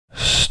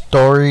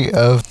Story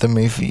of the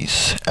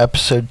Movies,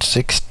 Episode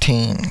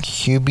 16,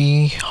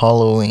 Hubie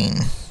Halloween.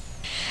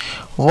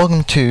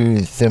 Welcome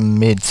to the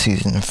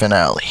mid-season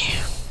finale.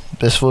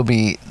 This will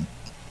be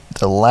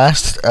the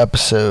last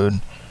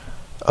episode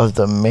of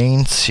the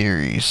main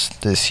series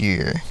this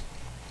year.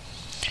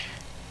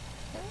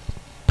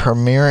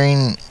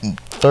 Premiering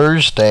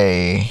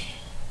Wednesday,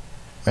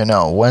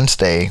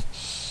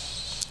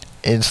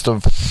 is the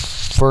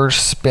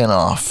first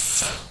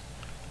spin-off,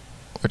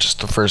 which is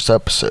the first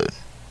episode.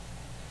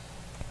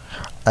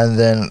 And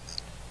then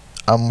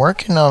I'm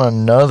working on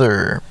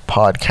another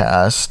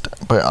podcast,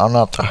 but I'm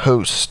not the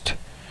host.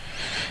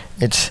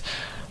 It's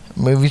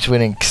Movies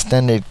with an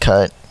Extended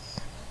Cut,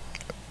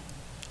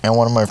 and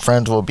one of my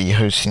friends will be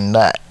hosting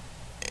that.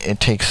 It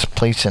takes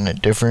place in a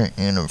different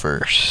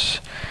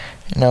universe.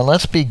 Now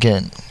let's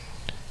begin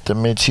the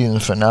mid-season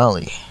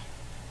finale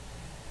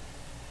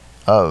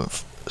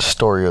of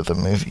Story of the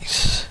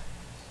Movies.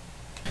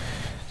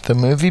 The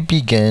movie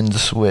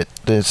begins with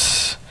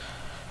this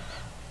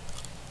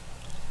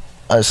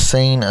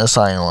insane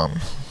asylum.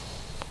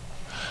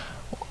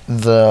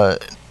 The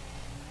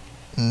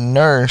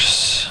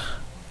nurse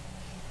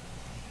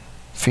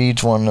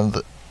feeds one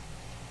of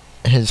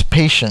his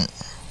patient,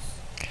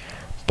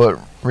 but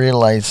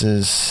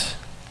realizes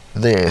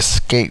they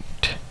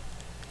escaped.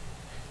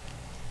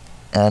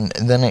 And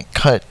then it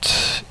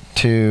cuts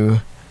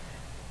to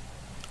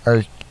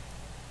the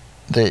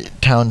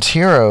town's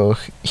hero,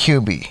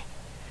 Hubie,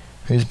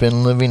 who's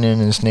been living in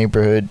his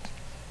neighborhood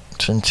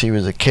since he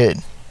was a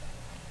kid.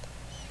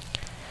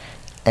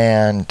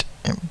 And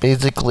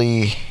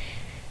basically,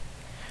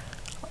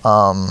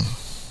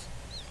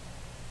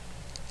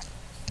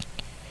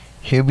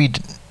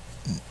 Hubie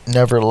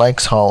never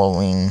likes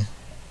Halloween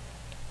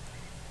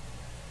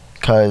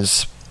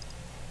because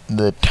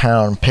the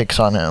town picks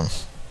on him.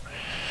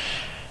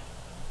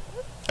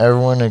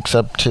 Everyone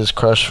except his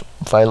crush,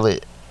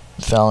 Violet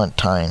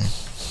Valentine.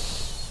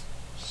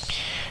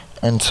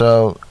 And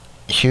so,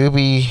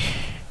 Hubie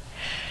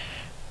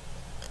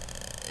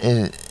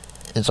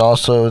is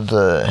also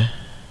the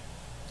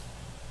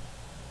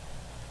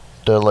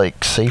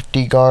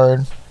safety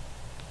guard,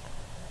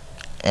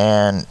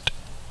 and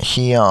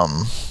he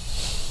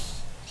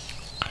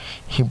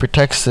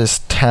protects this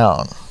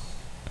town.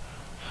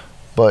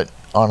 But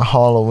on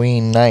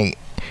Halloween night,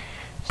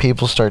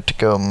 people start to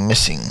go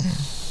missing,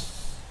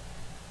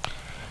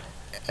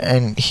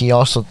 and he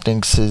also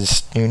thinks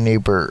his new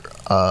neighbor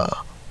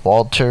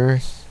Walter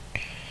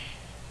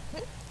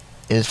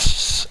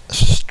is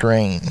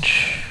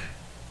strange.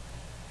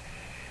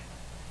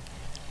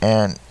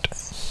 And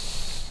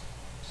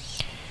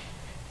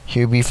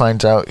Hubie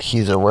finds out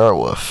he's a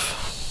werewolf.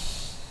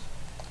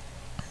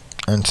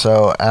 And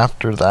so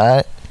after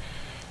that,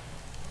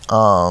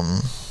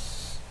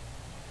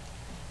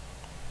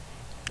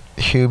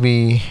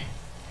 Hubie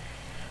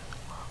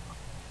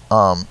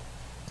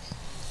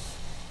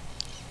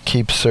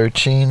keeps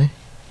searching,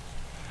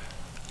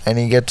 and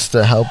he gets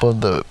the help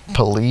of the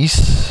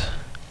police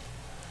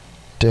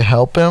to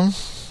help him.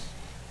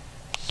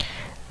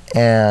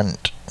 And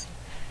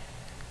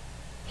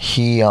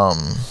he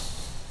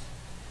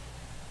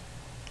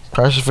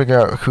tries to figure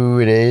out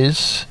who it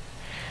is,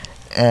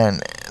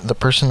 and the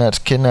person that's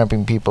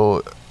kidnapping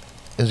people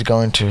is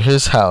going to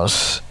his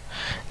house,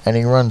 and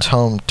he runs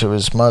home to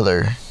his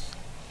mother,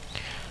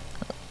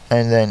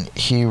 and then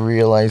he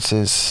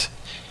realizes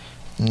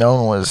no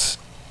one was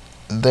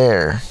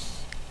there,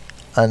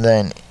 and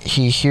then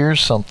he hears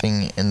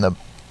something in the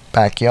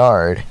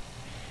backyard,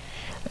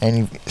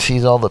 and he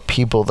sees all the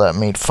people that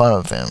made fun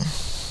of him.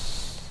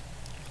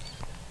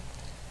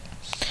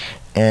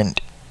 And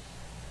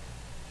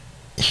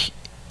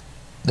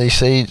they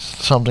say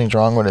something's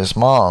wrong with his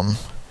mom,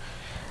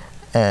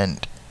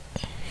 and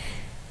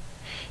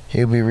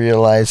Hubie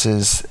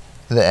realizes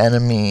the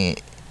enemy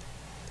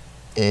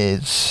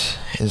is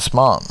his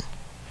mom,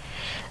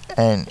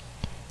 and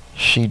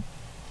she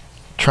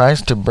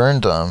tries to burn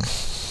them,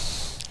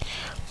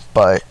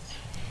 but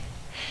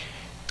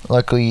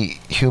luckily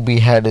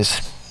Hubie had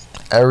his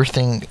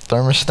everything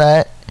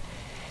thermostat,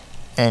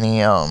 and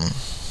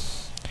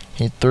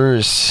he threw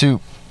his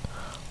soup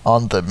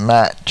on the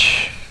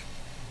match,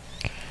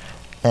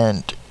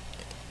 and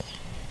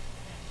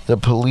the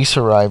police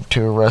arrived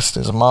to arrest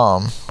his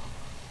mom.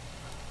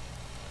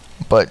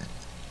 But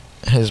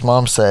his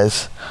mom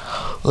says,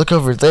 "Look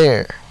over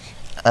there."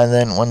 And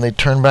then when they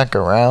turn back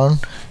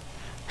around,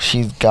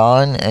 she's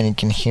gone, and you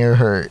can hear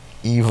her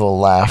evil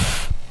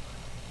laugh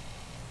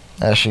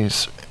as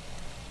she's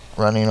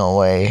running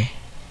away.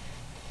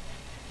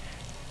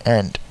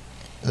 And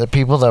the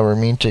people that were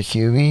mean to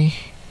Hubie,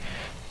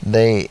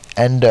 they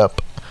end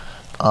up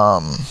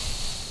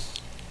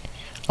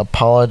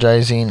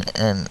apologizing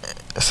and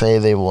say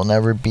they will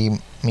never be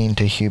mean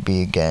to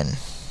Hubie again.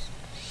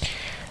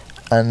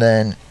 And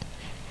then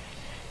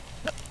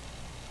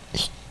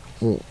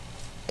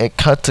it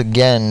cuts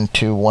again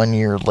to 1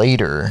 year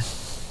later,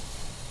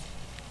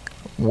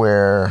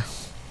 where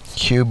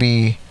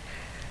Hubie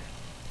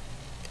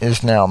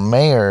is now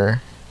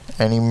mayor,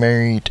 and he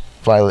married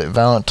Violet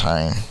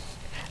Valentine.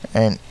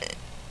 and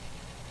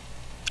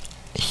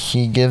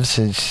he gives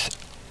his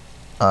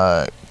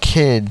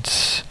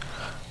kids,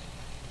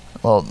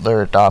 well,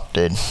 they're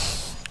adopted,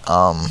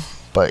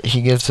 but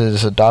he gives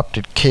his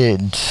adopted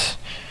kids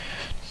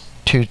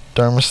 2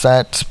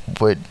 thermostats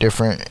with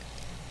different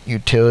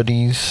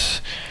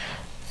utilities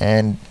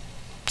and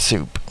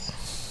soup.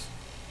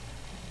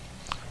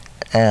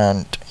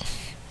 And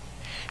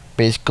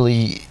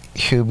basically,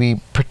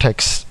 Hubie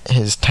protects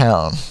his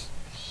town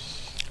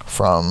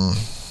from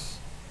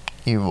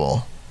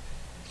evil.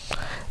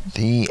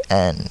 The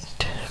end.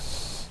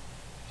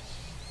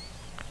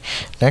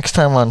 Next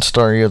time on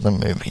Story of the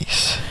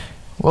Movies,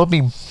 we'll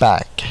be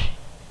back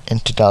in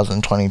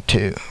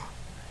 2022.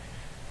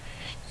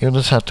 You'll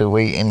just have to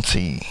wait and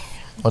see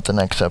what the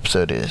next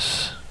episode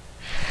is.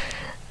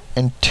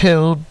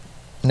 Until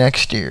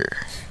next year,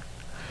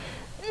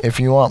 if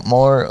you want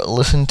more,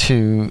 listen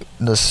to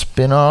the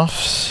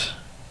spin-offs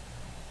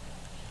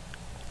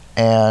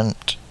and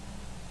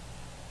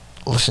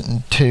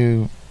listen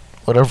to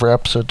whatever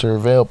episodes are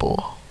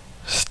available.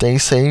 Stay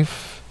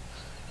safe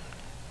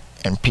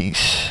and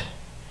peace.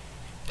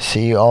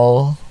 See you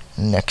all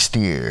next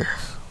year.